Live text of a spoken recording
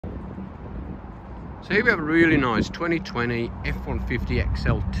So here we have a really nice 2020 F-150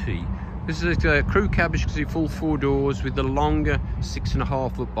 XLT. This is a crew cab, as you can see, full four doors with the longer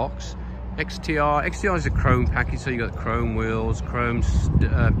 6.5 foot box. XTR is a chrome package, so you got chrome wheels, chrome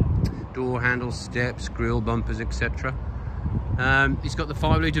door handles, steps, grille bumpers, etc. It's got the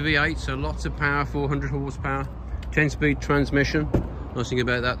 5-litre V8, so lots of power, 400 horsepower, 10-speed transmission. Nice thing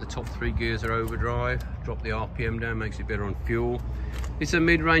about that, the top 3 gears are overdrive. Drop the RPM down, makes it better on fuel. It's a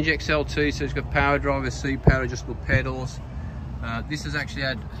mid-range XLT, so it's got power driver seat, power adjustable pedals. This has actually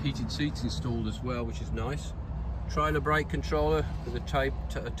had heated seats installed as well, which is nice. Trailer brake controller with a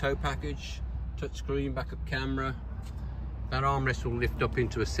tow package, touchscreen, backup camera. That armrest will lift up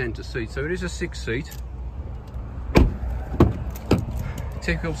into a centre seat, so it is a 6-seat.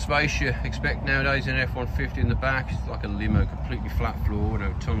 Typical space you expect nowadays in an F-150 in the back. It's like a limo, completely flat floor,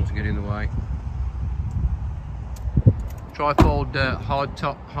 no tunnel to get in the way. Trifold hard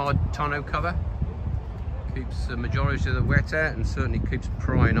tonneau cover. Keeps the majority of the wet out and certainly keeps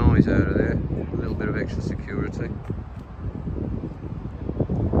prying eyes out of there. A little bit of extra security.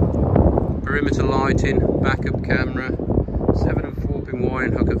 Perimeter lighting, backup camera, 7 and 4-pin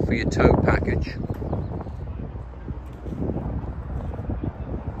wiring hookup for your tow package.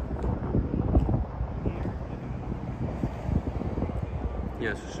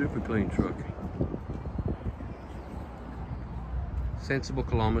 Yeah, it's a super clean truck. Sensible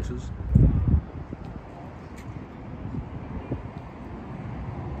kilometers.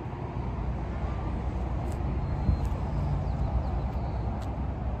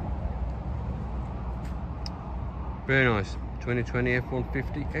 Very nice. 2020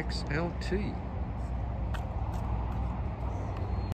 F-150 XLT.